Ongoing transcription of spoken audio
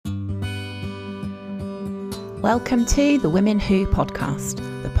Welcome to the Women Who podcast,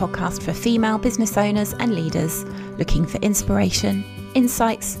 the podcast for female business owners and leaders looking for inspiration,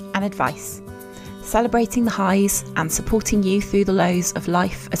 insights and advice, celebrating the highs and supporting you through the lows of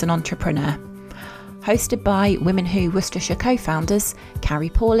life as an entrepreneur. Hosted by Women Who Worcestershire co-founders Carrie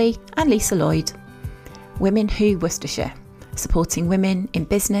Pawley and Lisa Lloyd. Women Who Worcestershire, supporting women in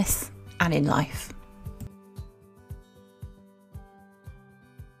business and in life.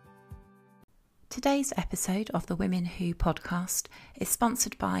 Today's episode of the Women Who podcast is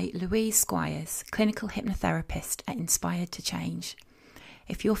sponsored by Louise Squires, clinical hypnotherapist at Inspired to Change.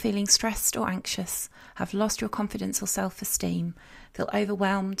 If you're feeling stressed or anxious, have lost your confidence or self-esteem, feel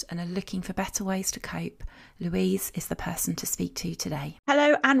overwhelmed and are looking for better ways to cope, Louise is the person to speak to today.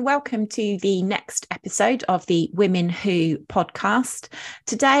 Hello and welcome to the next episode of the Women Who podcast.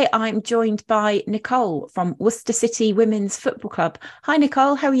 Today I'm joined by Nicole from Worcester City Women's Football Club. Hi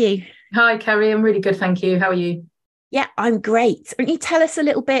Nicole, how are you? Hi Carrie, I'm really good, thank you. How are you? Yeah, I'm great. Why don't you tell us a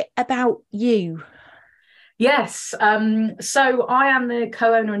little bit about you? Yes, so I am the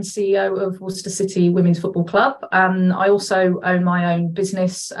co-owner and CEO of Worcester City Women's Football Club. I also own my own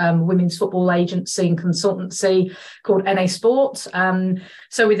business, women's football agency and consultancy called NA Sport.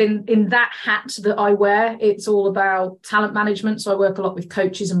 So in that hat that I wear, it's all about talent management. So I work a lot with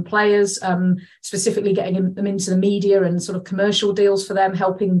coaches and players, specifically getting them into the media and sort of commercial deals for them,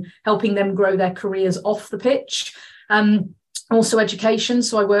 helping them grow their careers off the pitch. Also education,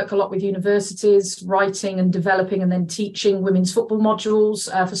 so I work a lot with universities, writing and developing and then teaching women's football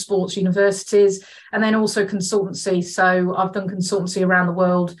modules for sports universities, and then also consultancy. So I've done consultancy around the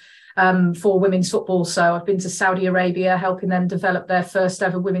world for women's football. So I've been to Saudi Arabia, helping them develop their first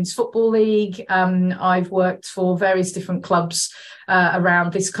ever women's football league. I've worked for various different clubs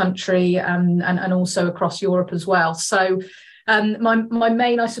around this country and also across Europe as well. So my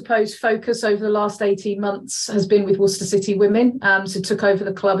main, I suppose, focus over the last 18 months has been with Worcester City Women. So took over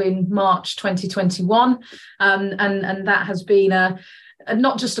the club in March 2021. And that has been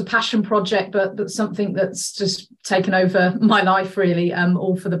not just a passion project, but something that's just taken over my life, really,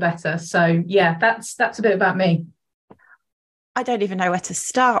 all for the better. So, yeah, that's a bit about me. I don't even know where to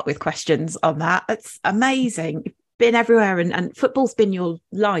start with questions on that. It's amazing. You've been everywhere and football's been your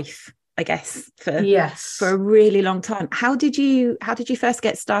life, I guess, for a really long time. How did you first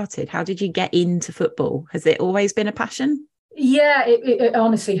get started? How did you get into football? Has it always been a passion? Yeah, it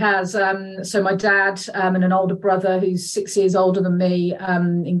honestly has. So my dad and an older brother who's 6 years older than me,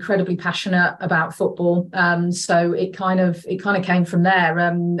 incredibly passionate about football. So it kind of came from there.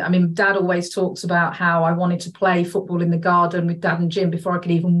 I mean, Dad always talks about how I wanted to play football in the garden with Dad and Jim before I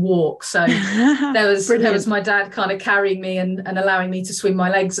could even walk. So there was my dad kind of carrying me and allowing me to swing my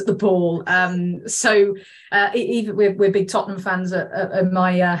legs at the ball. Even we're big Tottenham fans at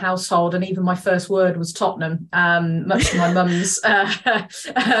my household, and even my first word was Tottenham, much to my mum's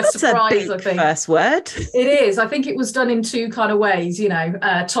That's surprise. A big I think first word. It is. I think it was done in two kind of ways,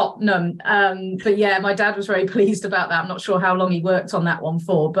 Tottenham. But yeah, my dad was very pleased about that. I'm not sure how long he worked on that one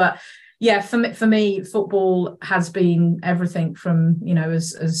for, but yeah, for me, football has been everything from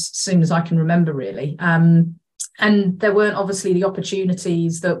as soon as I can remember, really. And there weren't obviously the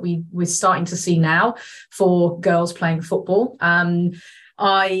opportunities that we're starting to see now for girls playing football.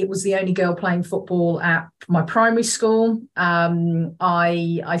 I was the only girl playing football at my primary school.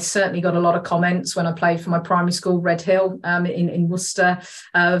 I certainly got a lot of comments when I played for my primary school, Red Hill, in Worcester,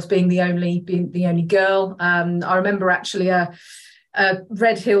 as being the only girl. I remember actually a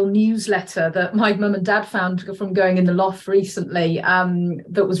Red Hill newsletter that my mum and dad found from going in the loft recently,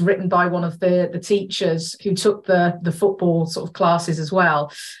 that was written by one of the teachers who took the football sort of classes as well.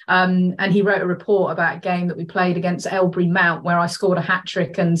 And he wrote a report about a game that we played against Elbury Mount where I scored a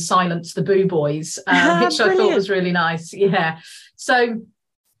hat-trick and silenced the Boo Boys, which I thought was really nice. Yeah. So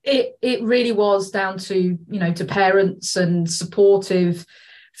it really was down to, to parents and supportive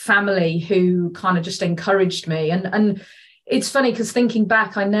family who kind of just encouraged me. And it's funny because thinking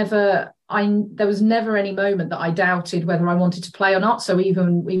back, there was never any moment that I doubted whether I wanted to play or not. So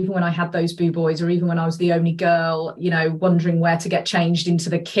even when I had those Boo Boys, or even when I was the only girl, wondering where to get changed into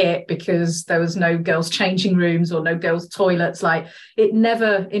the kit because there was no girls' changing rooms or no girls' toilets, like it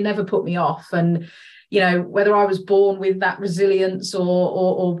never put me off. And whether I was born with that resilience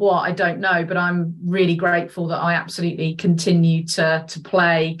or what, I don't know, but I'm really grateful that I absolutely continued to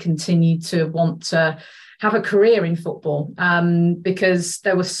play, continued to want to have a career in football, because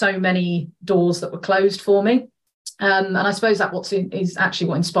there were so many doors that were closed for me. And I suppose that is actually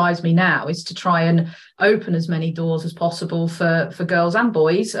what inspires me now, is to try and open as many doors as possible for girls and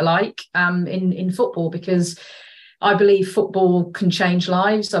boys alike, in football, because I believe football can change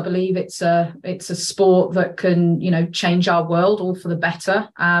lives. I believe it's a sport that can, change our world all for the better.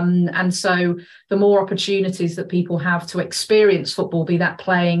 And so the more opportunities that people have to experience football, be that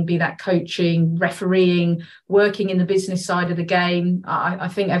playing, be that coaching, refereeing, working in the business side of the game, I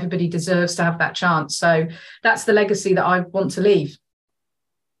think everybody deserves to have that chance. So that's the legacy that I want to leave.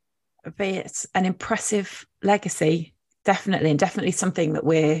 It's an impressive legacy, definitely, and definitely something that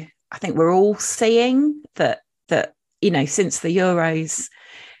I think we're all seeing that, since the Euros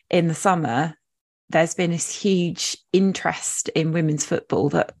in the summer, there's been this huge interest in women's football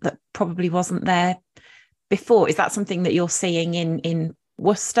that probably wasn't there before. Is that something that you're seeing in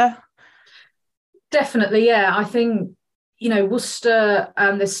Worcester? Definitely, yeah. I think, Worcester,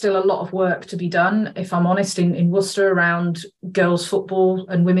 there's still a lot of work to be done, if I'm honest, in Worcester around girls' football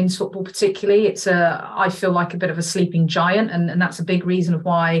and women's football particularly. I feel like a bit of a sleeping giant, and that's a big reason of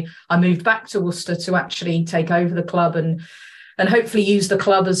why I moved back to Worcester to actually take over the club and hopefully use the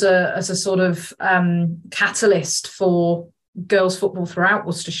club as a sort of catalyst for girls' football throughout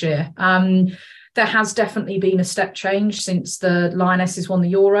Worcestershire. There has definitely been a step change since the Lionesses won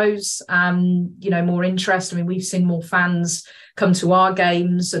the Euros. More interest. I mean, we've seen more fans come to our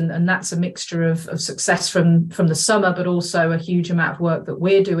games, and that's a mixture of success from the summer, but also a huge amount of work that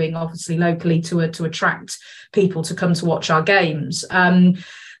we're doing, obviously locally, to attract people to come to watch our games.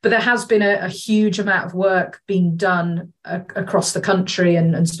 But there has been a huge amount of work being done across the country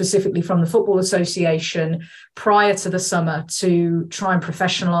and specifically from the Football Association prior to the summer to try and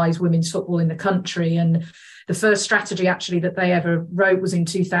professionalise women's football in the country. And the first strategy actually that they ever wrote was in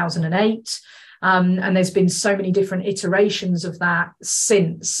 2008. And there's been so many different iterations of that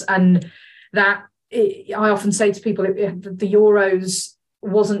since. And I often say to people, the Euros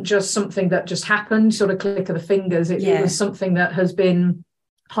wasn't just something that just happened, sort of click of the fingers. It was something that has been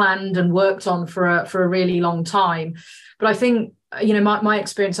planned and worked on for a really long time. But I think, my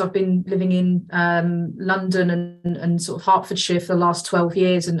experience, I've been living in London and sort of Hertfordshire for the last 12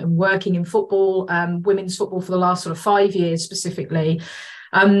 years and working in football, women's football for the last sort of 5 years specifically.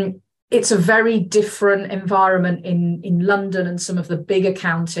 It's a very different environment in London and some of the bigger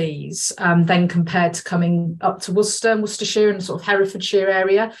counties than compared to coming up to Worcester and Worcestershire and sort of Herefordshire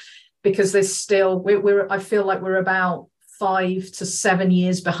area, because there's still, I feel like we're about 5 to 7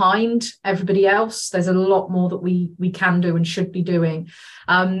 years behind everybody else. There's a lot more that we can do and should be doing.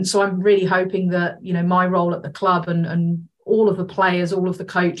 So I'm really hoping that, my role at the club and all of the players, all of the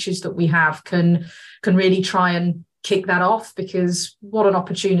coaches that we have can really try and kick that off, because what an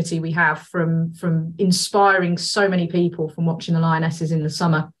opportunity we have from inspiring so many people from watching the Lionesses in the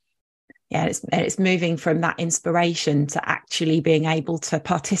summer. Yeah, it's moving from that inspiration to actually being able to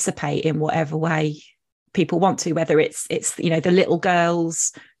participate in whatever way people want to, whether it's the little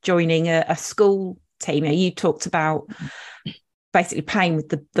girls joining a school team. You talked about basically playing with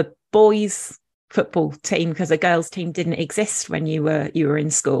the boys football team because a girls team didn't exist when you were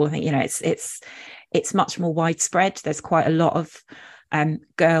in school. I think it's much more widespread. There's quite a lot of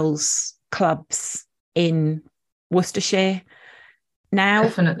girls clubs in Worcestershire now.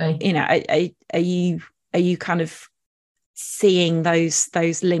 Definitely. Are you kind of seeing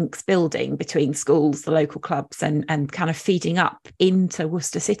those links building between schools, the local clubs, and kind of feeding up into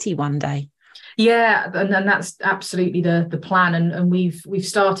Worcester City one day? Yeah, and that's absolutely the plan. And we've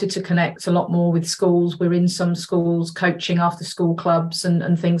started to connect a lot more with schools. We're in some schools coaching after school clubs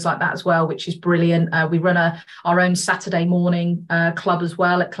and things like that as well, which is brilliant. We run our own Saturday morning club as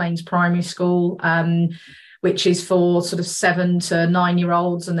well at Claims Primary School, which is for sort of 7 to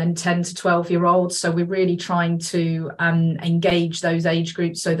 9-year-olds and then 10 to 12-year-olds. So we're really trying to engage those age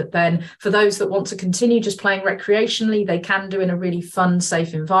groups so that then for those that want to continue just playing recreationally, they can do in a really fun,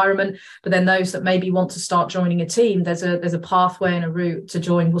 safe environment. But then those that maybe want to start joining a team, there's a pathway and a route to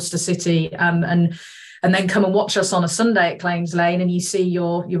join Worcester City and then come and watch us on a Sunday at Claims Lane, and you see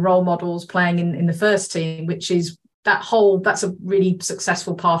your role models playing in the first team, which is that's a really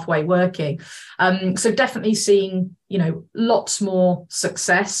successful pathway working. So definitely seeing, lots more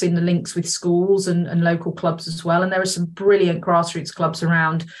success in the links with schools and local clubs as well. And there are some brilliant grassroots clubs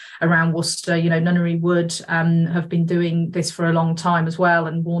around Worcester. Nunnery Wood have been doing this for a long time as well,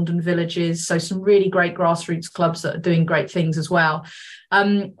 and Warndon Villages. So some really great grassroots clubs that are doing great things as well.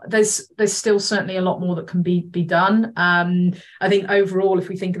 There's still certainly a lot more that can be done. I think overall, if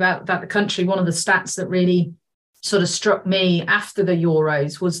we think about the country, one of the stats that really sort of struck me after the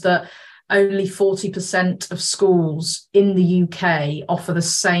Euros was that only 40% of schools in the UK offer the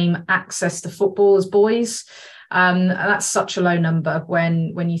same access to football as boys. That's such a low number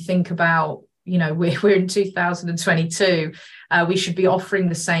when you think about we're in 2022. We should be offering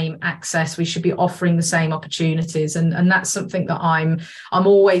the same access. We should be offering the same opportunities, and that's something that I'm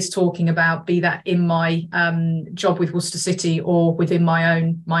always talking about. Be that in my job with Worcester City or within my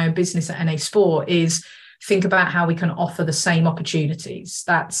own business at NA Sport, is think about how we can offer the same opportunities.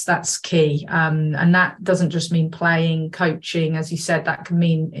 That's key, and that doesn't just mean playing, coaching, as you said. That can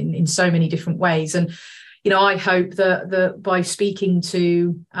mean in so many different ways. And I hope that by speaking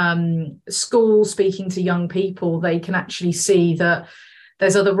to schools, speaking to young people, they can actually see that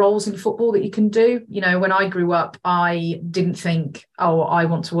there's other roles in football that you can do. When I grew up, I didn't think, oh, I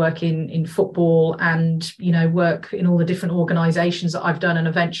want to work in football and, work in all the different organisations that I've done and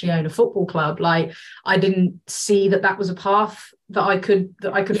eventually own a football club. Like, I didn't see that was a path that I could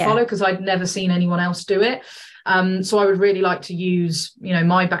follow, because I'd never seen anyone else do it. So I would really like to use,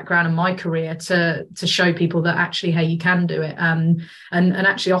 my background and my career to show people that actually, hey, you can do it, and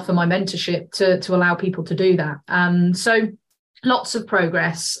actually offer my mentorship to allow people to do that. So lots of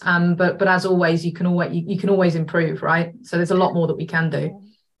progress, but as always, you can always improve, right? So there's a lot more that we can do.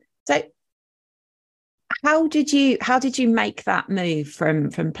 So how did you make that move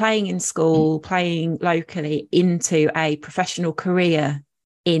from playing in school, playing locally, into a professional career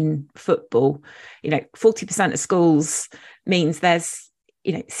in football? 40% of schools means there's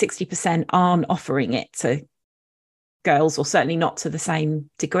 60% aren't offering it to girls, or certainly not to the same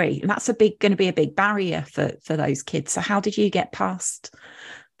degree, and that's going to be a big barrier for those kids. So how did you get past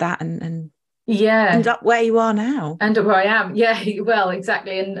that and end up where you are now? End up where I am. Yeah, well,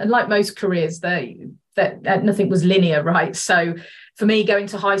 exactly. And like most careers, that nothing was linear, right? So for me, going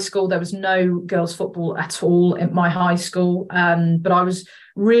to high school, there was no girls football at all at my high school. But I was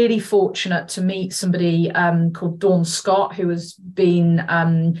really fortunate to meet somebody called Dawn Scott, who has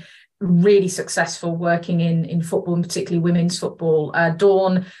been really successful working in football, and particularly women's football.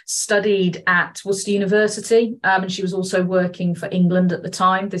 Dawn studied at Worcester University, and she was also working for England at the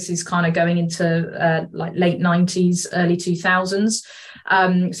time. This is kind of going into like late 90s, early 2000s.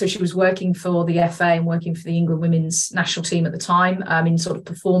 So she was working for the FA and working for the England women's national team at the time, in sort of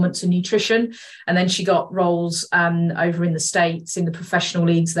performance and nutrition. And then she got roles over in the States in the professional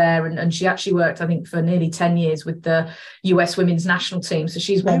leagues there. And she actually worked, I think, for nearly 10 years with the US women's national team. So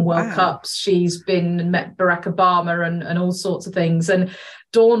she's won World Cups. She's been and met Barack Obama and all sorts of things. And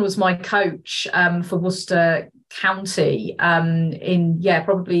Dawn was my coach for Worcester County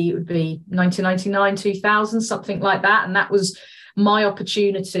probably it would be 1999, 2000, something like that. And that was my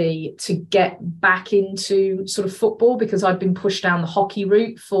opportunity to get back into sort of football, because I'd been pushed down the hockey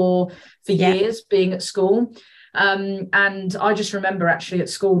route for years being at school. And I just remember actually at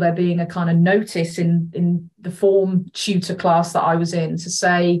school there being a kind of notice in the form tutor class that I was in to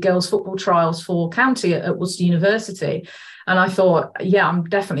say girls football trials for county at Worcester University. And I thought, yeah, I'm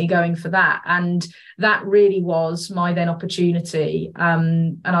definitely going for that. And that really was my then opportunity.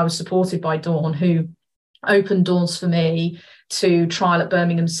 And I was supported by Dawn, who opened doors for me to trial at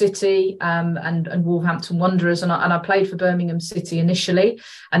Birmingham City and Wolverhampton Wanderers. And I played for Birmingham City initially,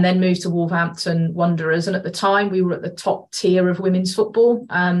 and then moved to Wolverhampton Wanderers. And at the time, we were at the top tier of women's football.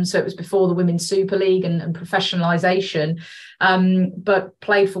 So it was before the Women's Super League and professionalisation, but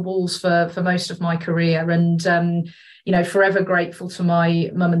played for Wolves for most of my career. And forever grateful to my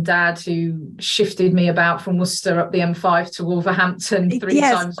mum and dad, who shifted me about from Worcester up the M5 to Wolverhampton three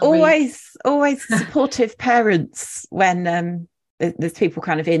times a week. Always supportive parents when there's people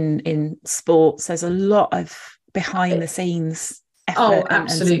kind of in sports. There's a lot of behind the scenes effort and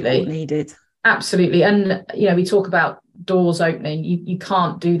support needed. Absolutely. And, we talk about doors opening. You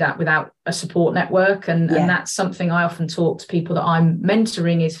can't do that without a support network. And that's something I often talk to people that I'm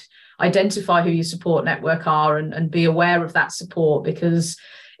mentoring, is identify who your support network are and be aware of that support, because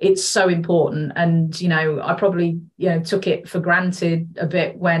it's so important. And, I probably, took it for granted a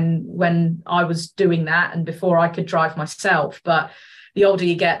bit when I was doing that and before I could drive myself. But the older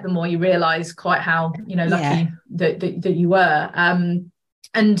you get, the more you realise quite how, lucky that you were.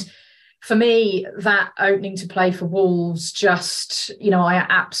 And for me, that opening to play for Wolves, just, I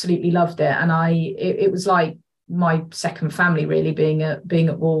absolutely loved it. And it was like my second family, really, being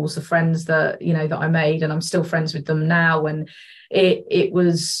at Wolves. The friends that that I made, and I'm still friends with them now. And it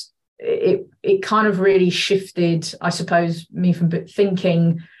kind of really shifted, I suppose, me from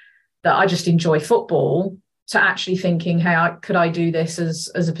thinking that I just enjoy football to actually thinking, hey, could I do this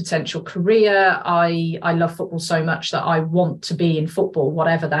as a potential career? I love football so much that I want to be in football,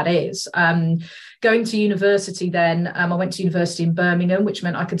 whatever that is. Going to university then, I went to university in Birmingham, which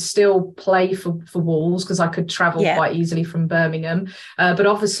meant I could still play for Wolves because I could travel quite easily from Birmingham. But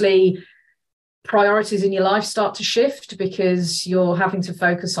obviously, priorities in your life start to shift because you're having to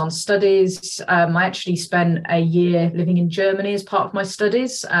focus on studies. I actually spent a year living in Germany as part of my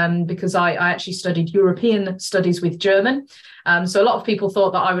studies, because I actually studied European studies with German. So a lot of people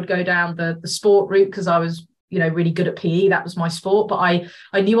thought that I would go down the sport route because I was, really good at PE. That was my sport. But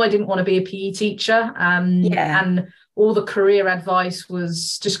I knew I didn't want to be a PE teacher. And all the career advice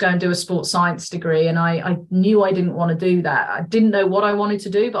was just go and do a sports science degree. And I knew I didn't want to do that. I didn't know what I wanted to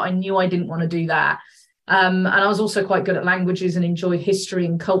do, but I knew I didn't want to do that. And I was also quite good at languages and enjoyed history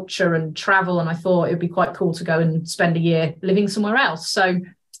and culture and travel. And I thought it'd be quite cool to go and spend a year living somewhere else. So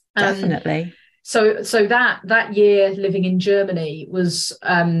definitely. So that year living in Germany was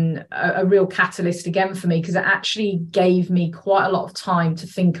a real catalyst again for me, because it actually gave me quite a lot of time to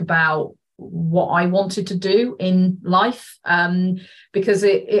think about what I wanted to do in life, because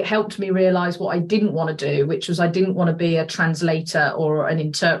it helped me realize what I didn't want to do, which was I didn't want to be a translator or an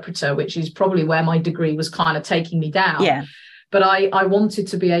interpreter, which is probably where my degree was kind of taking me down. Yeah. But I wanted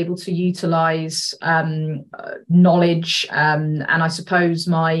to be able to utilize knowledge, and I suppose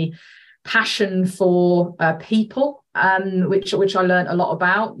my passion for people, which I learned a lot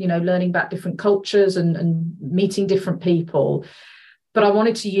about, learning about different cultures and meeting different people. But I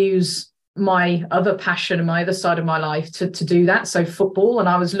wanted to use my other passion and my other side of my life to do that, so football. And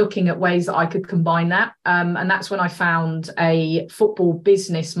I was looking at ways that I could combine that, and that's when I found a football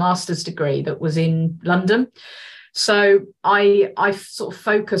business master's degree that was in London. So I sort of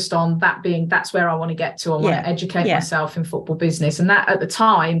focused on that's where I want to get to. I want to educate myself in football business, and that at the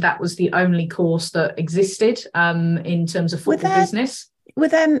time that was the only course that existed in terms of football business. Were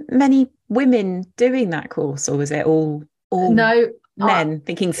there many women doing that course, or was it all no men?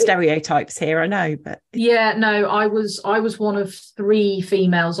 Thinking stereotypes here, I know, but I was one of 3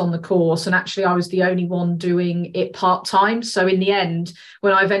 females on the course, and actually I was the only one doing it part-time. So in the end,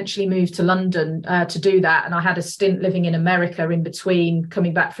 when I eventually moved to London to do that, and I had a stint living in America in between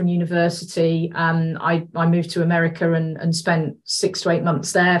coming back from university, I moved to America and spent 6 to 8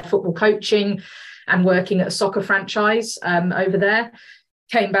 months there, football coaching and working at a soccer franchise over there.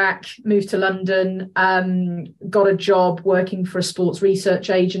 Came back, moved to London, got a job working for a sports research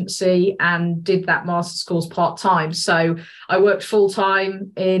agency, and did that master's course part-time. So I worked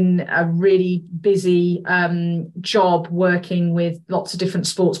full-time in a really busy job working with lots of different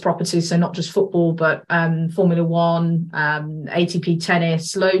sports properties. So not just football, but Formula One, ATP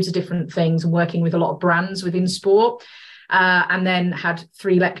tennis, loads of different things, and working with a lot of brands within sport. And then had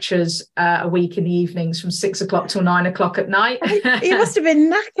 3 lectures a week in the evenings from 6 o'clock till 9 o'clock at night. You must have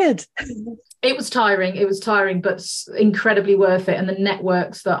been knackered. It was tiring, but incredibly worth it. And the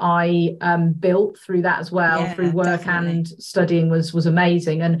networks that I built through that as well, through work and studying was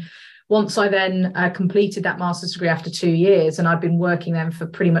amazing. And once I then completed that master's degree after 2 years, and I'd been working then for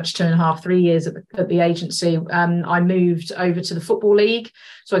pretty much 2.5, 3 years at the agency, I moved over to the Football League.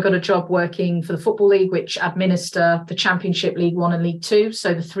 So I got a job working for the Football League, which administer the Championship, League One and League Two,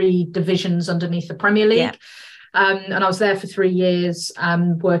 so the 3 divisions underneath the Premier League. Yeah. And I was there for 3 years,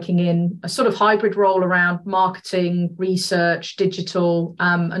 working in a sort of hybrid role around marketing, research, digital,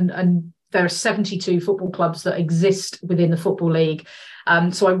 and there are 72 football clubs that exist within the Football League.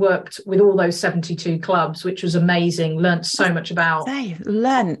 So I worked with all those 72 clubs, which was amazing. Learned so much about. They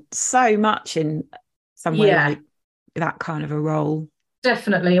learned so much in some way, like that kind of a role.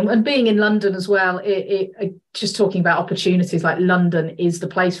 Definitely. And being in London as well, it just talking about opportunities, like London is the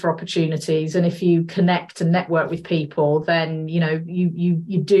place for opportunities. And if you connect and network with people, then,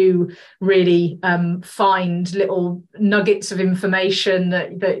 you do really find little nuggets of information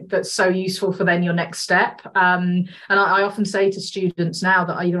that's so useful for then your next step. And I often say to students now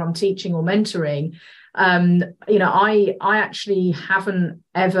that either I'm teaching or mentoring, I actually haven't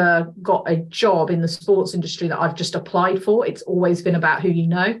ever got a job in the sports industry that I've just applied for. It's always been about who you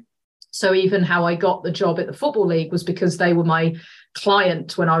know. So even how I got the job at the Football League was because they were my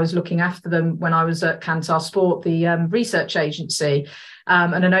client when I was looking after them when I was at Kantar Sport, the research agency.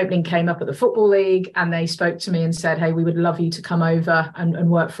 And an opening came up at the Football League, and they spoke to me and said, "Hey, we would love you to come over and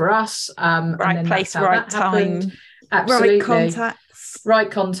work for us." Right and place, right time, absolutely.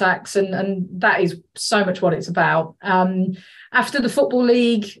 Right contacts, and that is so much what it's about. After the Football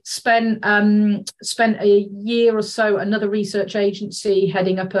League, spent a year or so at another research agency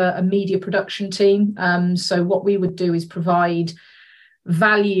heading up a media production team. So what we would do is provide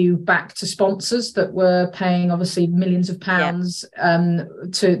value back to sponsors that were paying obviously millions of pounds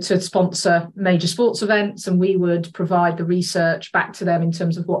to sponsor major sports events, and we would provide the research back to them in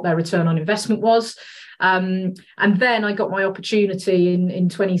terms of what their return on investment was. And then I got my opportunity in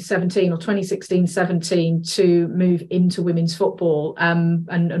 2017 or 2016-17 to move into women's football,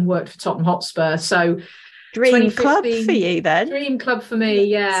 and worked for Tottenham Hotspur. So Dream club for you then. Dream club for me,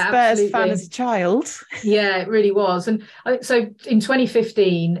 yeah. Spurs absolutely. fan as a child. Yeah, it really was. And I think so in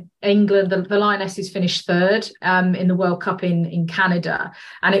 2015, England, the Lionesses finished third in the World Cup in Canada.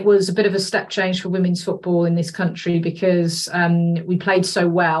 And it was a bit of a step change for women's football in this country because we played so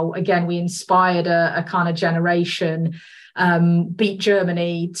well. Again, we inspired a kind of generation. Beat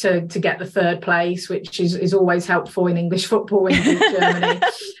Germany to get the third place, which is always helpful in English football when you beat Germany.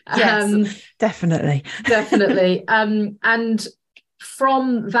 Yes, definitely. And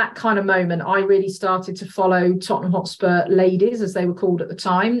from that kind of moment, I really started to follow Tottenham Hotspur ladies, as they were called at the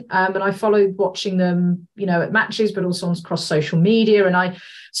time. And I followed watching them, at matches, but also across social media. And I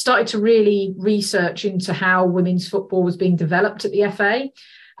started to really research into how women's football was being developed at the FA.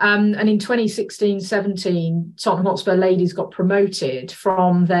 And in 2016-17, Tottenham Hotspur ladies got promoted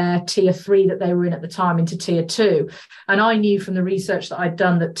from their tier 3 that they were in at the time into tier 2. And I knew from the research that I'd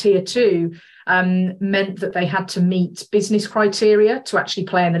done that tier 2 meant that they had to meet business criteria to actually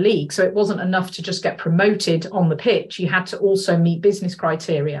play in the league. So it wasn't enough to just get promoted on the pitch. You had to also meet business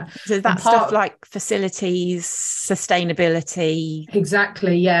criteria. So that stuff like facilities, sustainability.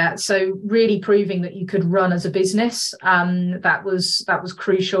 Exactly, yeah. So really proving that you could run as a business, that was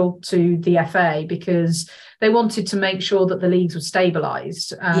crucial to the FA because they wanted to make sure that the leagues were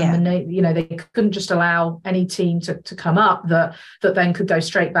stabilised, and they couldn't just allow any team to come up that then could go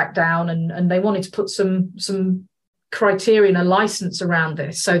straight back down, and they wanted to put some criteria and a license around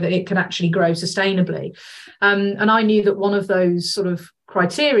this so that it can actually grow sustainably. And I knew that one of those sort of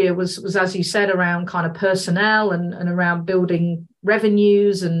criteria was as you said, around kind of personnel and around building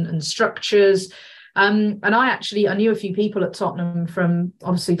revenues and structures. And I knew a few people at Tottenham from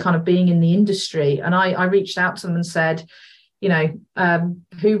obviously kind of being in the industry. And I reached out to them and said,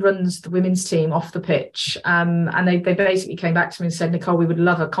 who runs the women's team off the pitch? And they basically came back to me and said, Nicole, we would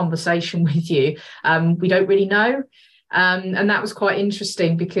love a conversation with you. We don't really know. And that was quite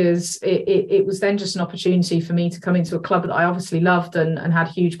interesting because it was then just an opportunity for me to come into a club that I obviously loved and had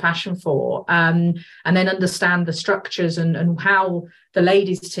huge passion for, and then understand the structures and how the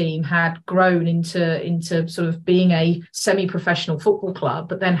ladies team had grown into sort of being a semi-professional football club.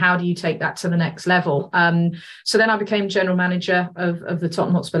 But then how do you take that to the next level? So then I became general manager of the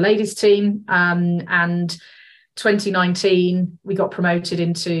Tottenham Hotspur ladies team, and 2019, we got promoted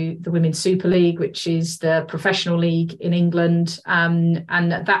into the Women's Super League, which is the professional league in England. And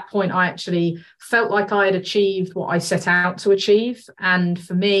at that point, I actually felt like I had achieved what I set out to achieve. And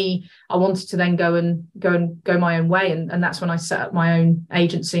for me, I wanted to then go my own way. And that's when I set up my own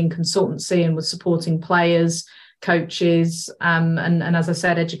agency and consultancy and was supporting players, coaches, and as I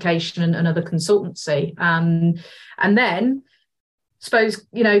said, education and other consultancy. And then, I suppose,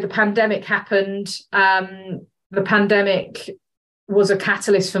 the pandemic happened. The pandemic was a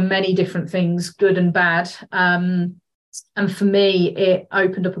catalyst for many different things, good and bad. And for me, it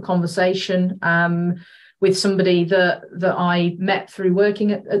opened up a conversation with somebody that I met through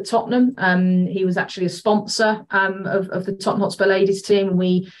working at Tottenham. He was actually a sponsor of the Tottenham Hotspur ladies team. And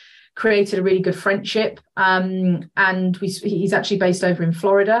we created a really good friendship. And he's actually based over in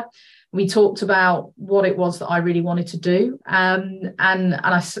Florida. We talked about what it was that I really wanted to do. And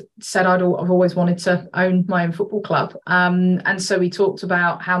I said I've always wanted to own my own football club. And so we talked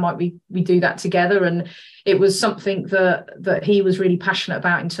about how might we do that together. And it was something that he was really passionate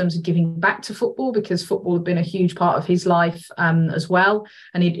about in terms of giving back to football, because football had been a huge part of his life as well.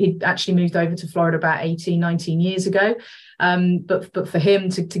 And he'd actually moved over to Florida about 18, 19 years ago. But for him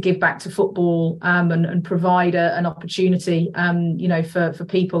to give back to football and provide an opportunity, for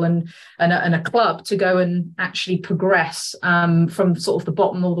people and a club to go and actually progress from sort of the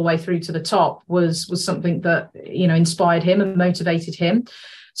bottom all the way through to the top was something that, inspired him and motivated him.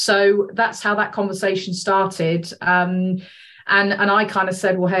 So that's how that conversation started. And I kind of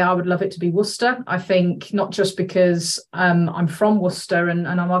said, well, hey, I would love it to be Worcester. I think not just because I'm from Worcester and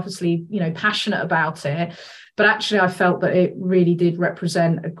I'm obviously, passionate about it, but actually I felt that it really did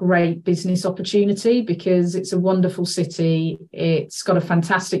represent a great business opportunity because it's a wonderful city. It's got a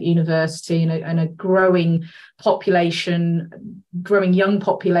fantastic university and a growing population, growing young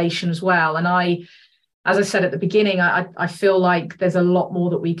population as well. And as I said at the beginning, I feel like there's a lot more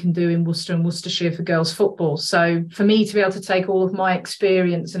that we can do in Worcester and Worcestershire for girls football. So for me to be able to take all of my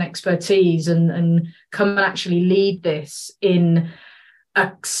experience and expertise and come and actually lead this in a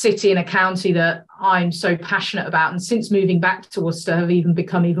city and a county that I'm so passionate about, and since moving back to Worcester have even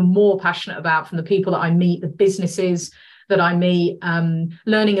become even more passionate about, from the people that I meet, the businesses that I meet,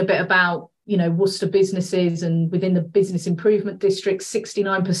 learning a bit about Worcester businesses, and within the business improvement district,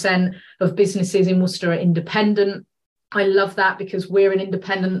 69% of businesses in Worcester are independent. I love that because we're an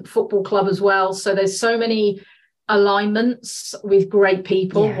independent football club as well. So there's so many alignments with great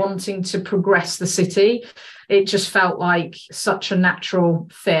people wanting to progress the city. It just felt like such a natural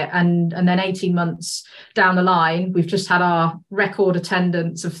fit. And then 18 months down the line, we've just had our record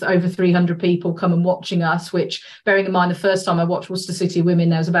attendance of over 300 people come and watching us, which, bearing in mind, the first time I watched Worcester City Women,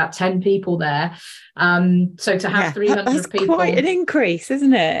 there was about 10 people there. So to have 300 that's people, quite an increase,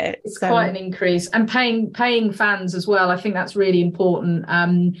 isn't it? It's quite an increase. And paying fans as well. I think that's really important.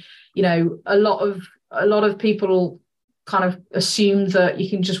 A lot of people kind of assume that you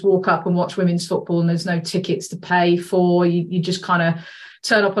can just walk up and watch women's football and there's no tickets to pay for. You just kind of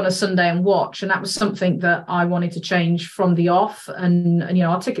turn up on a Sunday and watch. And that was something that I wanted to change from the off. And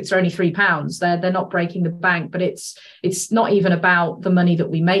our tickets are only £3. They're not breaking the bank, but it's not even about the money that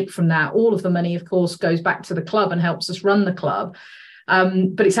we make from that. All of the money, of course, goes back to the club and helps us run the club.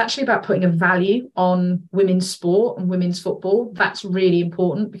 But it's actually about putting a value on women's sport and women's football. That's really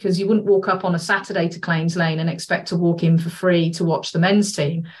important, because you wouldn't walk up on a Saturday to Claims Lane and expect to walk in for free to watch the men's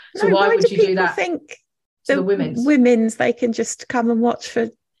team. So why would you do that? Think the women's they can just come and watch for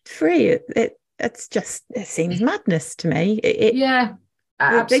free. It seems madness to me.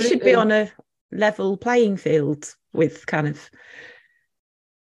 Absolutely. They should be on a level playing field with kind of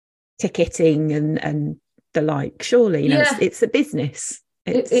ticketing and the like. Surely, it's a business.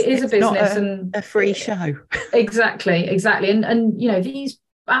 It is a business, and a free show. Exactly. And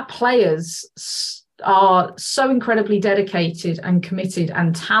our players are so incredibly dedicated and committed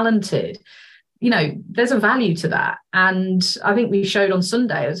and talented. There's a value to that, and I think we showed on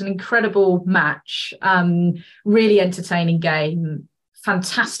Sunday. It was an incredible match, really entertaining game,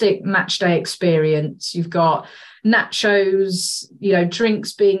 fantastic match day experience. You've got nachos,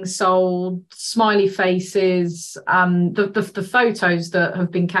 drinks being sold, smiley faces. The photos that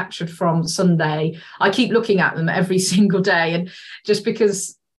have been captured from Sunday, I keep looking at them every single day, and just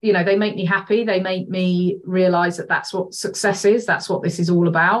because they make me happy, they make me realize that that's what success is. That's what this is all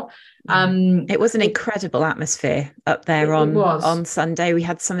about. It was an incredible atmosphere up there on Sunday. We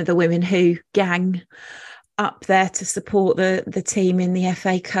had some of the Women Who gang up there to support the team in the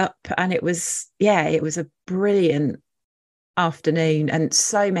FA Cup, and it was a brilliant afternoon, and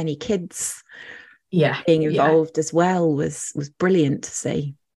so many kids being involved as well was brilliant to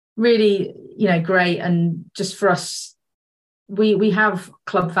see. Really, great. And just for us, we have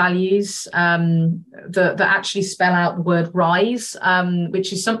club values that actually spell out the word rise,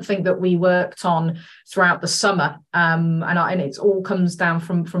 which is something that we worked on throughout the summer, and it all comes down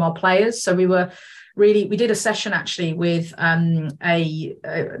from our players. So we did a session actually with a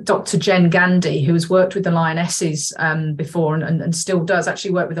Dr. Jen Gandhi, who has worked with the Lionesses before and still does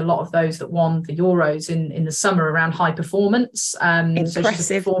actually work with a lot of those that won the Euros in the summer around high performance. Impressive. So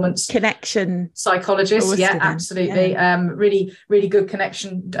she's a performance connection psychologist. Yeah, absolutely. Really, really good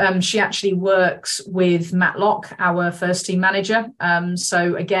connection. She actually works with Matt Locke, our first team manager.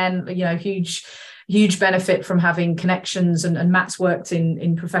 So again, huge benefit from having connections, and Matt's worked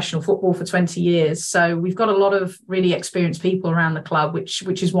in professional football for 20 years. So we've got a lot of really experienced people around the club, which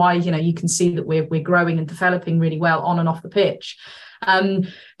is why, you can see that we're growing and developing really well on and off the pitch.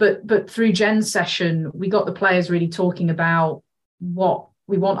 But through Jen's session, we got the players really talking about what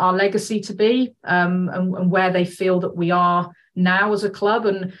we want our legacy to be, and where they feel that we are now as a club.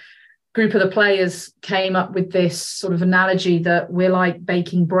 And group of the players came up with this sort of analogy that we're like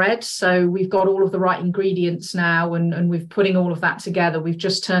baking bread. So we've got all of the right ingredients now, and we're putting all of that together. We've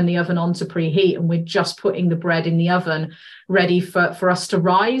just turned the oven on to preheat, and we're just putting the bread in the oven ready for us to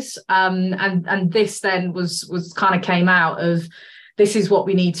rise. And this then was kind of came out of, this is what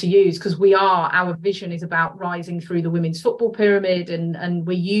we need to use, because our vision is about rising through the women's football pyramid, and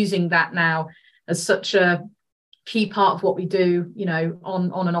we're using that now as such a key part of what we do,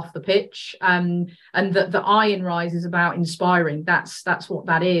 on and off the pitch. And that the Iron Rise is about inspiring. That's what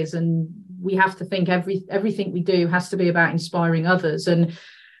that is. And we have to think everything we do has to be about inspiring others. And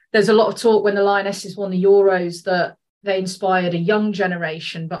there's a lot of talk when the Lionesses won the Euros that they inspired a young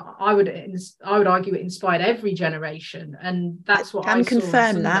generation, but I would argue it inspired every generation. And that's what I can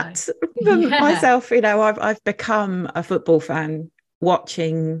confirm that myself. I've become a football fan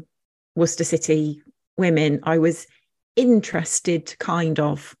watching Worcester City Women. I was interested kind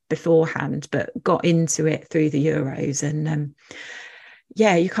of beforehand, but got into it through the Euros, and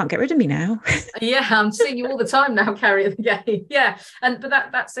you can't get rid of me now. I'm seeing you all the time now, Carrie, at the game. But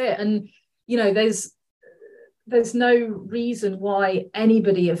that's it. And there's no reason why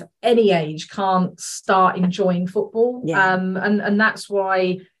anybody of any age can't start enjoying football. And that's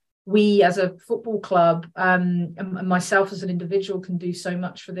why we as a football club, and myself as an individual, can do so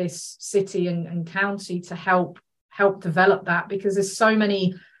much for this city and county to help develop that, because there's so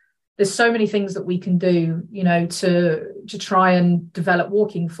many things that we can do, to try and develop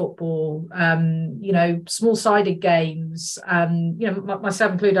walking football, small-sided games,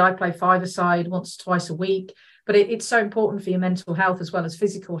 myself included. I play five-a-side once or twice a week, but it's so important for your mental health as well as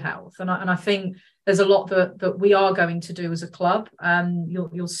physical health. And I think there's a lot that we are going to do as a club.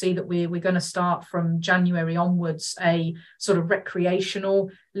 You'll see that we're going to start from January onwards a sort of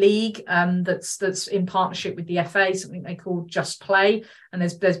recreational league that's in partnership with the FA, something they call Just Play. And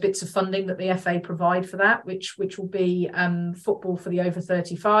there's bits of funding that the FA provide for that, which will be football for the over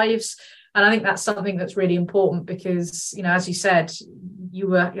 35s. And I think that's something that's really important because, as you said, you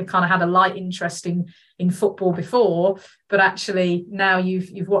kind of had a light interest in football before, but actually now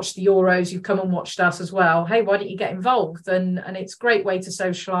you've watched the Euros, you've come and watched us as well. Hey, why don't you get involved? And it's a great way to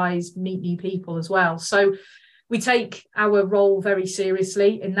socialise, meet new people as well. So we take our role very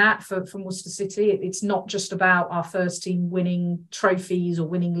seriously in that from Worcester City. It's not just about our first team winning trophies or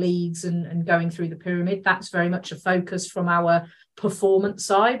winning leagues and going through the pyramid. That's very much a focus from our performance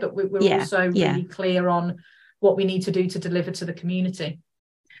side, but we're also really clear on what we need to do to deliver to the community.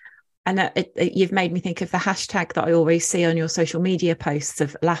 And you've made me think of the hashtag that I always see on your social media posts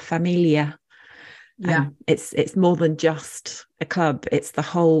of La Familia. Yeah, it's more than just a club; it's the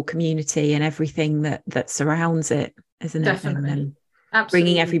whole community and everything that surrounds it, isn't it? Definitely, and absolutely.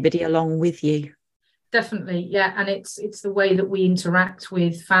 Bringing everybody along with you. Definitely, yeah, and it's the way that we interact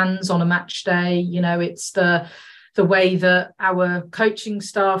with fans on a match day. It's the way that our coaching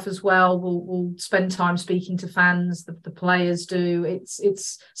staff as well will spend time speaking to fans, the players do.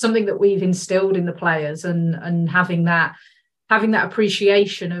 It's something that we've instilled in the players, and having that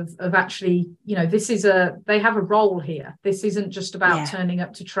appreciation of actually, they have a role here. This isn't just about turning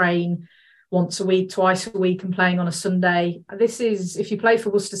up to train once a week, twice a week and playing on a Sunday. This is, if you play for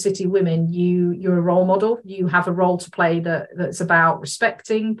Worcester City Women, you're a role model. You have a role to play that's about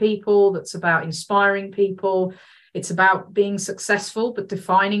respecting people, that's about inspiring people. It's about being successful, but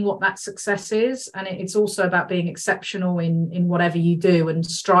defining what that success is. And it's also about being exceptional in whatever you do and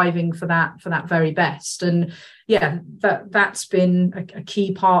striving for that very best. And yeah, that's been a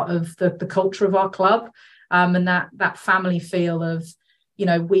key part of the culture of our club. And that family feel of,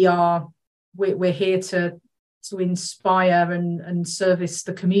 we're here to inspire and service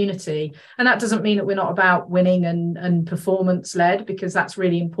the community. And that doesn't mean that we're not about winning and performance led, because that's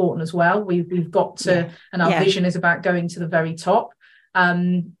really important as well. We've got to, and our vision is about going to the very top.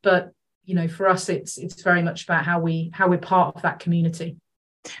 But for us, it's very much about how we're part of that community.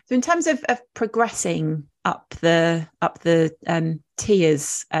 So in terms of progressing up the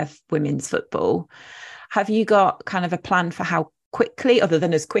tiers of women's football, have you got kind of a plan for how quickly, other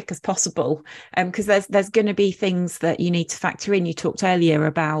than as quick as possible, because there's going to be things that you need to factor in? You talked earlier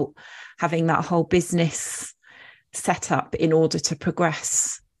about having that whole business set up in order to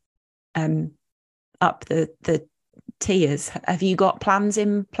progress up the tiers. Have you got plans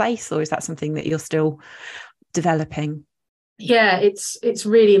in place, or is that something that you're still developing? Yeah, it's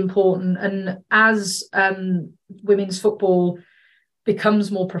really important. And as women's football becomes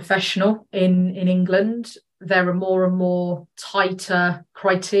more professional in England, there are more and more tighter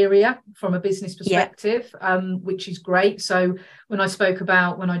criteria from a business perspective, which is great. So when I spoke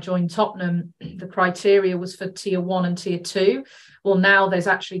about when I joined Tottenham, the criteria was for tier 1 and tier 2. Well, now there's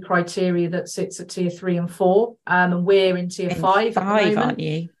actually criteria that sits at tier 3 and 4, and we're in tier 5 at the moment. Aren't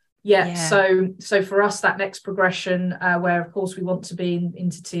you? Yeah. So for us, that next progression, where of course we want to be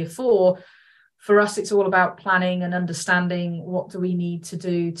into tier 4, for us, it's all about planning and understanding what do we need to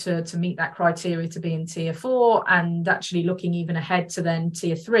do to meet that criteria to be in tier 4, and actually looking even ahead to then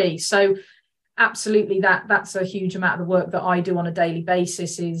tier 3. So absolutely, that's a huge amount of the work that I do on a daily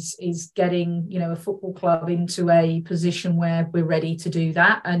basis is getting a football club into a position where we're ready to do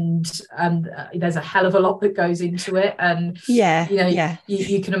that. And there's a hell of a lot that goes into it. And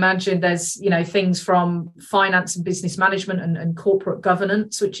you can imagine there's things from finance and business management and corporate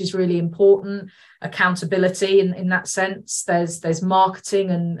governance, which is really important. Accountability in that sense. There's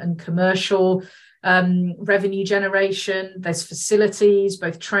marketing and commercial revenue generation. There's facilities,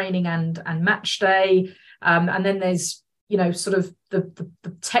 both training and match day, and then there's sort of the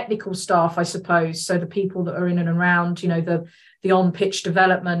technical staff, I suppose. So the people that are in and around the on-pitch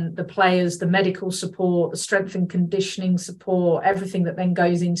development, the players, the medical support, the strength and conditioning support, everything that then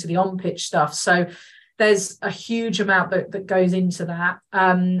goes into the on-pitch stuff. So there's a huge amount that goes into that.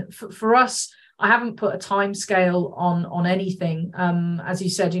 For us, I haven't put a time scale on anything. As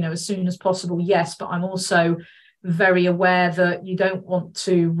you said, as soon as possible, yes, but I'm also very aware that you don't want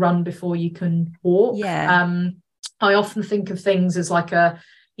to run before you can walk. I often think of things as like a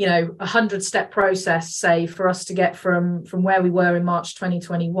 100-step process, say, for us to get from where we were in March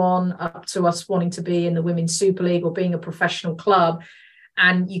 2021 up to us wanting to be in the Women's Super League or being a professional club.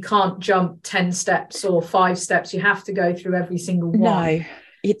 And you can't jump 10 steps or 5 steps. You have to go through every single one. No,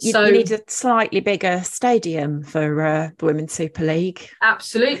 you need a slightly bigger stadium for the Women's Super League.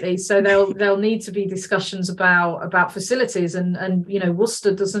 Absolutely. So there'll need to be discussions about facilities, and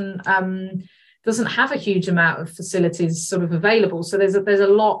Worcester doesn't have a huge amount of facilities sort of available. So there's a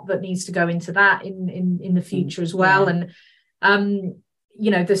lot that needs to go into that in the future as well. And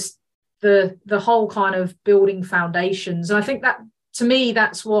this the whole kind of building foundations. And I think that, to me,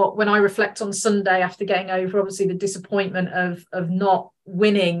 that's what, when I reflect on Sunday after getting over obviously the disappointment of not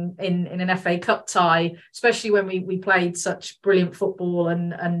winning in an FA Cup tie, especially when we played such brilliant football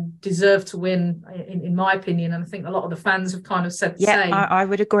and deserved to win, in my opinion. And I think a lot of the fans have kind of said the same. I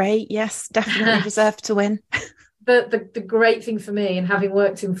would agree. Yes, definitely deserved to win. The great thing for me, and having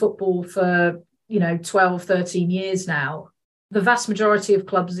worked in football for 12, 13 years now, the vast majority of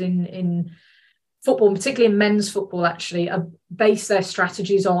clubs in football, particularly in men's football, actually base their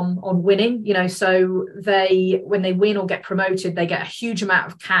strategies on winning. So when they win or get promoted, they get a huge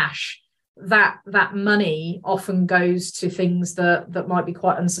amount of cash. That money often goes to things that might be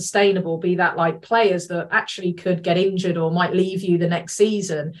quite unsustainable, be that like players that actually could get injured or might leave you the next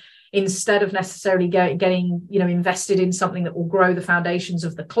season, instead of necessarily getting invested in something that will grow the foundations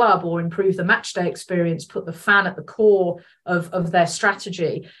of the club or improve the matchday experience, put the fan at the core of their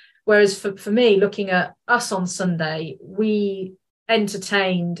strategy. Whereas for me, looking at us on Sunday, we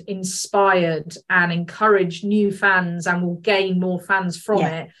entertained, inspired and encouraged new fans, and will gain more fans from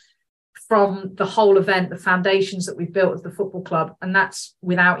it, from the whole event, the foundations that we've built as the football club. And that's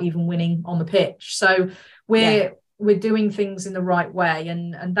without even winning on the pitch. So we're doing things in the right way.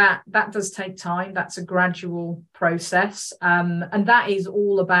 And that does take time. That's a gradual process. And that is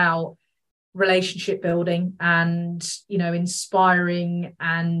all about relationship building and inspiring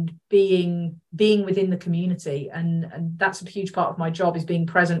and being within the community, and that's a huge part of my job, is being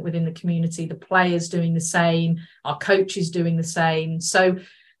present within the community, the players doing the same, our coaches doing the same. So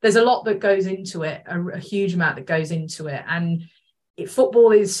there's a lot that goes into it, a huge amount that goes into it. And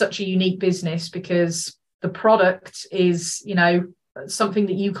football is such a unique business because the product is something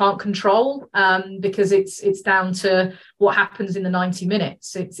that you can't control, because it's down to what happens in the 90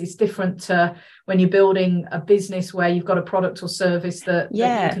 minutes. It's different to when you're building a business where you've got a product or service that you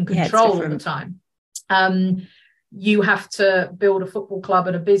can control all the time. You have to build a football club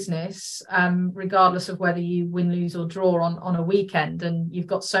and a business, regardless of whether you win, lose or draw on a weekend. And you've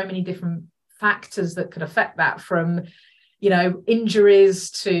got so many different factors that could affect that, from injuries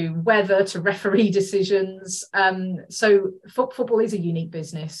to weather to referee decisions. So football is a unique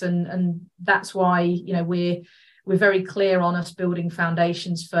business, and that's why we're very clear on us building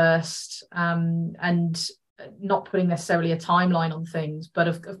foundations first, and not putting necessarily a timeline on things. But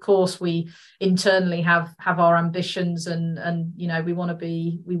of course we internally have our ambitions, and we want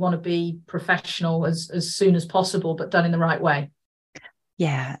to be professional as soon as possible, but done in the right way.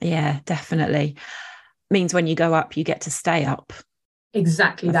 Yeah, definitely. Means when you go up, you get to stay up.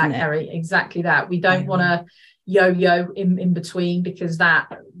 Exactly that, Kerry. Exactly that. We don't want to yo-yo in between, because that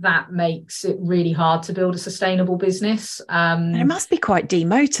makes it really hard to build a sustainable business. And it must be quite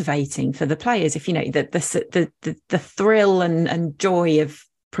demotivating for the players if the thrill and joy of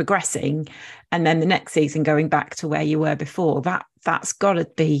progressing, and then the next season going back to where you were before. That's got to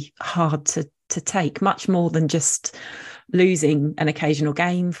be hard to take, much more than just losing an occasional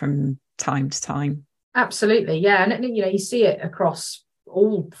game from time to time. Absolutely, yeah, and you see it across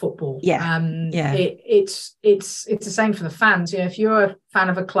all football. It's the same for the fans. If you're a fan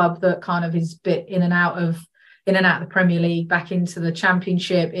of a club that kind of is a bit in and out of the Premier League, back into the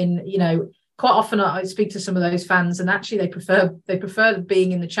Championship, quite often I speak to some of those fans, and actually they prefer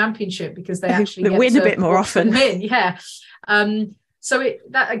being in the Championship, because they actually get win a bit more often. So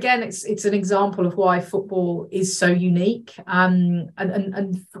it's an example of why football is so unique, and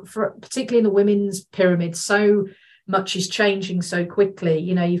for particularly in the women's pyramid, so much is changing so quickly.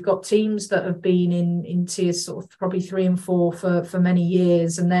 You've got teams that have been in tiers sort of probably 3 and 4 for many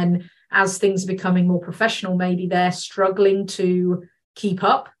years, and then as things are becoming more professional, maybe they're struggling to keep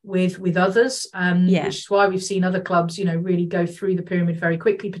up with others, which is why we've seen other clubs really go through the pyramid very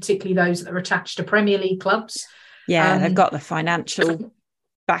quickly, particularly those that are attached to Premier League clubs. They've got the financial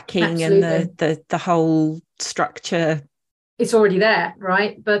backing, absolutely, and the whole structure. It's already there,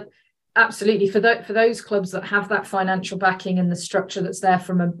 right? But Absolutely. For those clubs that have that financial backing and the structure that's there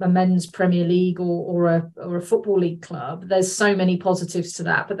from a men's Premier League or a football league club, there's so many positives to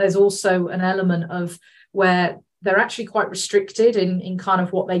that. But there's also an element of where they're actually quite restricted in kind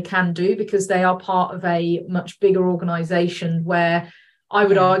of what they can do, because they are part of a much bigger organisation where I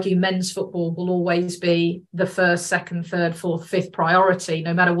would argue men's football will always be the first, second, third, fourth, fifth priority,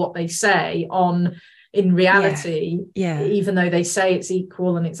 no matter what they say in reality, even though they say it's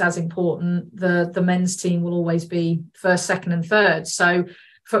equal and it's as important, the men's team will always be first, second and third. So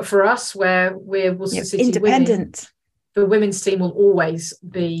for us, where we're Worcester City independent, the women's team will always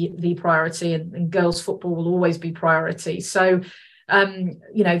be the priority, and girls football will always be priority. So,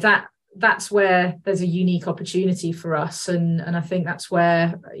 that's where there's a unique opportunity for us. And I think that's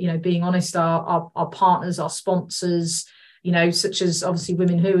where, being honest, our partners, our sponsors, such as obviously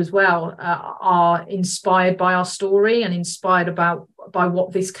Women Who as well, are inspired by our story and inspired by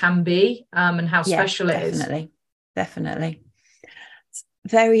what this can be, and how special it is. Definitely. It's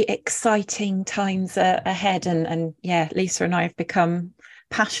very exciting times ahead. And Lisa and I have become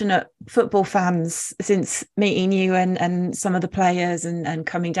passionate football fans since meeting you and some of the players and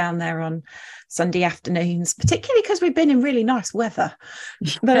coming down there on Sunday afternoons, particularly because we've been in really nice weather.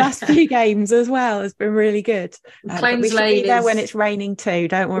 The last few games as well has been really good. We should be there when it's raining too,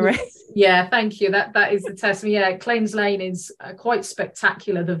 don't worry. Yeah, thank you. That is the testament. Yeah, Claims Lane is quite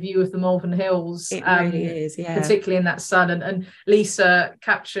spectacular, the view of the Malvern Hills. It really is, particularly in that sun. And Lisa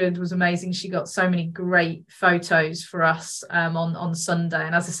was amazing. She got so many great photos for us on Sunday.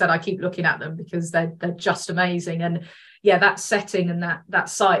 And as I said, I keep looking at them because they're just amazing. And that setting and that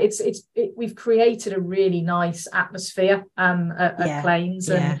site, we've created a really nice atmosphere at Claims.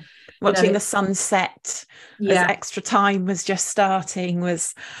 And watching the sunset as extra time was just starting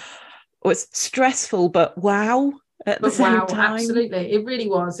was stressful, but wow at the same time. Absolutely, it really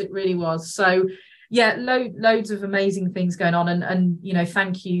was. So loads of amazing things going on, and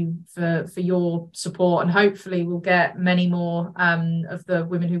thank you for your support, and hopefully we'll get many more of the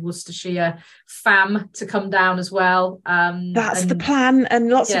Women Who Worcestershire fam to come down as well. That's the plan, and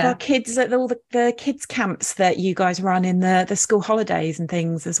lots of our kids at all the kids camps that you guys run in the school holidays and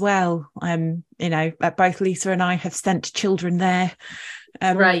things as well. Both Lisa and I have sent children there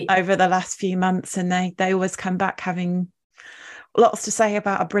over the last few months, and they always come back having lots to say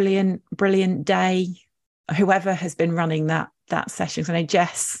about a brilliant day, whoever has been running that session. So I know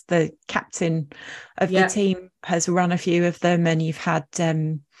Jess, the captain of the team, has run a few of them, and you've had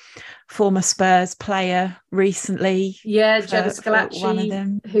former Spurs player recently. Gemma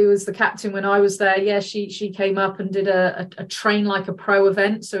Scalacci, who was the captain when I was there. She came up and did a train like a pro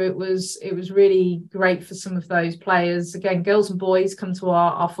event. So it was really great for some of those players. Again, girls and boys come to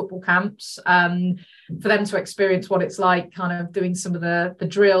our football camps for them to experience what it's like, kind of doing some of the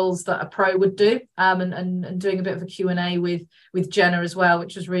drills that a pro would do, and doing a bit of a Q&A with Jenna as well,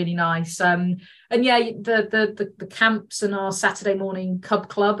 which was really nice. The camps and our Saturday morning cub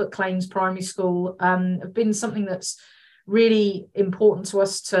club at Claims Primary School have been something that's really important to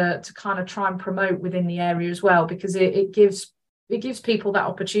us to kind of try and promote within the area as well, because it gives people that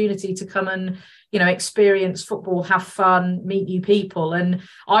opportunity to come and experience football, have fun, meet new people. And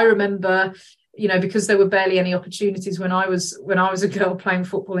I remember, because there were barely any opportunities when I was a girl playing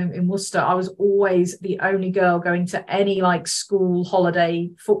football in Worcester, I was always the only girl going to any like school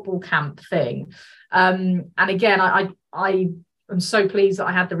holiday football camp thing. And again, I am so pleased that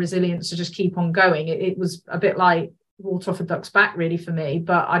I had the resilience to just keep on going. It was a bit like water off a duck's back really for me,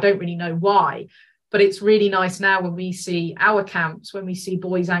 but I don't really know why. But it's really nice now when we see our camps, when we see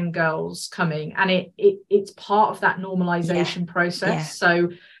boys and girls coming, and it's part of that normalization process.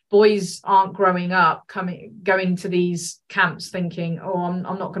 So boys aren't growing up going to these camps thinking, oh, I'm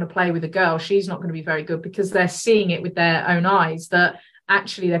not going to play with a girl, she's not going to be very good, because they're seeing it with their own eyes that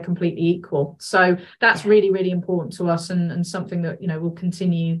actually they're completely equal. So that's really, really important to us, and something that will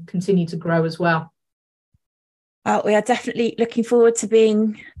continue to grow as well. Well, we are definitely looking forward to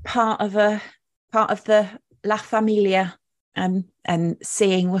being part of the La Familia and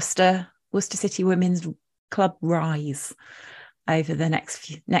seeing Worcester City Women's Club rise over the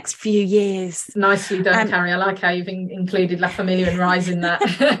next few years. Nicely done, Carrie. I like how you've included La Familia and rise in that.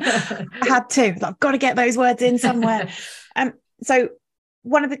 I had to. I've got to get those words in somewhere. So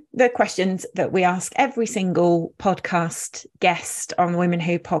one of the questions that we ask every single podcast guest on the Women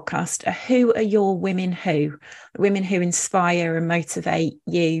Who podcast are, who are your women who? The women who inspire and motivate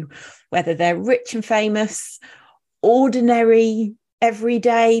you, whether they're rich and famous, ordinary,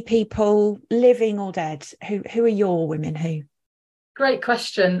 everyday people, living or dead. Who are your women who? Great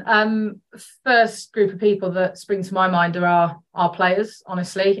question. First group of people that spring to my mind are our players,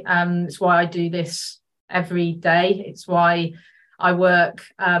 honestly. It's why I do this every day. It's why I work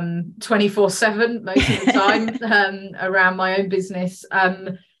 24/7 most of the time around my own business,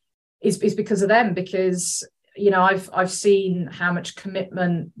 is because of them. Because, you know, I've seen how much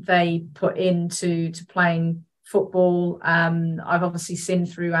commitment they put into playing football. I've obviously seen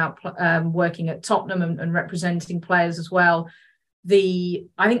throughout working at Tottenham and representing players as well. I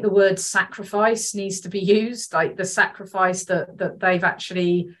think the word sacrifice needs to be used, like the sacrifice that they've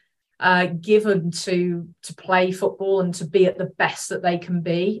actually given to play football and to be at the best that they can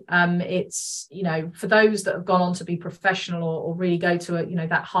be. It's, you know, for those that have gone on to be professional or really go to a, you know,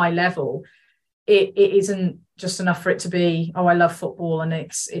 that high level, it isn't just enough for it to be, oh, I love football and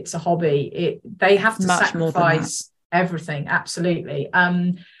it's a hobby. They have to sacrifice everything, absolutely.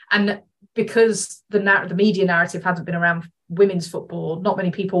 And because the media narrative hasn't been around women's football, not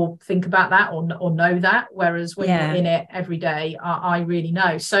many people think about that or know that, whereas when you're in it every day, I really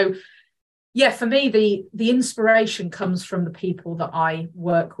know. So yeah, for me, the inspiration comes from the people that I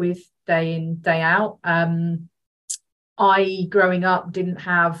work with day in, day out. I, growing up, didn't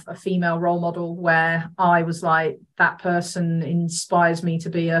have a female role model where I was like, that person inspires me to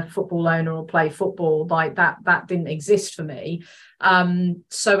be a football owner or play football. Like that didn't exist for me.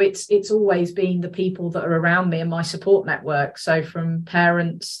 So it's always been the people that are around me and my support network. So from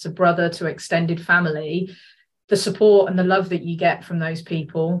parents to brother to extended family, the support and the love that you get from those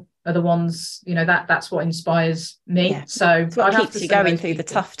people are the ones, you know, that's what inspires me. Yeah. So it's what keeps you going through the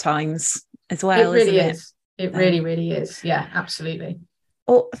tough times as well. It really is. It really, really is. Yeah, absolutely.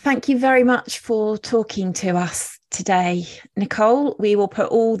 Well, thank you very much for talking to us today, Nicole. We will put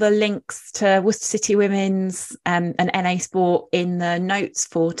all the links to Worcester City Women's and NA Sport in the notes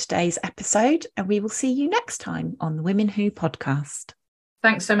for today's episode, and we will see you next time on the Women Who podcast.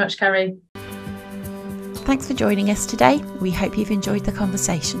 Thanks so much, Kerry. Thanks for joining us today. We hope you've enjoyed the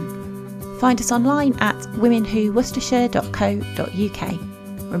conversation. Find us online at womenwhoworcestershire.co.uk.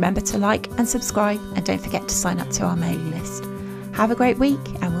 Remember to like and subscribe, and don't forget to sign up to our mailing list. Have a great week,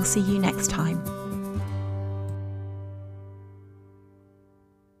 and we'll see you next time.